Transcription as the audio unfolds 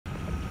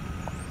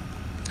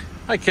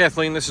Hi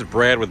Kathleen, this is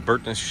Brad with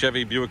Burton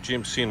Chevy Buick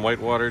GMC in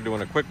Whitewater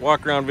doing a quick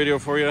walk around video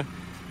for you.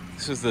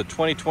 This is the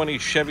 2020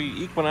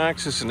 Chevy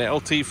Equinox. It's an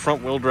LT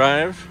front wheel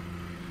drive.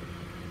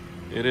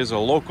 It is a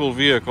local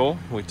vehicle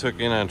we took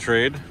in on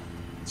trade.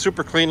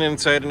 Super clean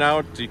inside and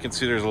out. You can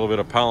see there's a little bit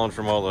of pollen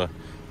from all the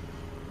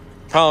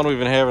pollen we've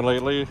been having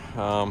lately,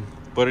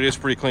 but it is a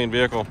pretty clean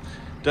vehicle.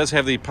 It does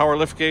have the power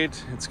lift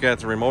gate. It's got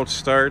the remote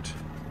start.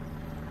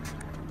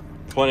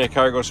 Plenty of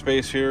cargo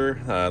space here.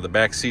 The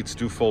back seats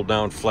do fold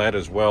down flat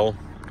as well.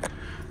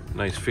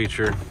 Nice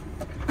feature.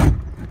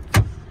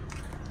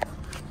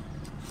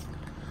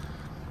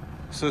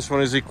 So this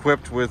one is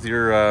equipped with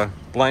your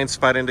blind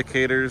spot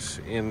indicators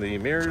in the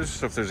mirrors.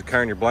 So if there's a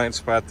car in your blind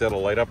spot,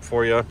 that'll light up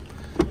for you.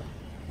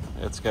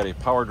 It's got a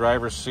power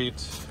driver's seat,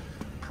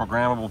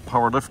 programmable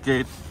power lift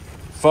gate,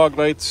 fog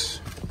lights,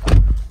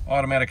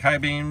 automatic high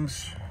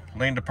beams,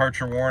 lane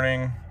departure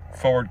warning,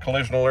 forward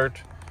collision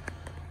alert.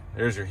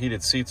 There's your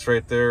heated seats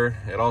right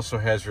there. It also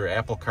has your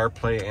Apple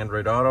CarPlay,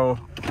 Android Auto,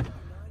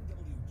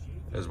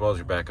 as well as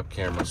your backup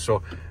camera.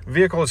 So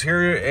vehicle is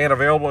here and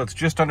available. It's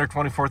just under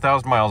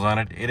 24,000 miles on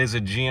it. It is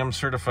a GM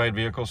certified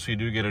vehicle, so you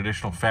do get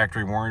additional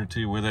factory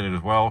warranty with it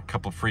as well. A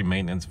couple of free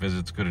maintenance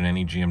visits, good in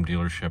any GM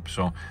dealership.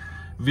 So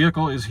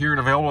vehicle is here and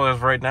available as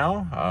of right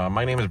now.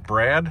 My name is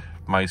Brad.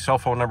 My cell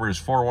phone number is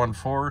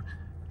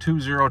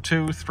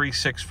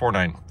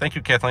 414-202-3649. Thank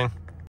you, Kathleen.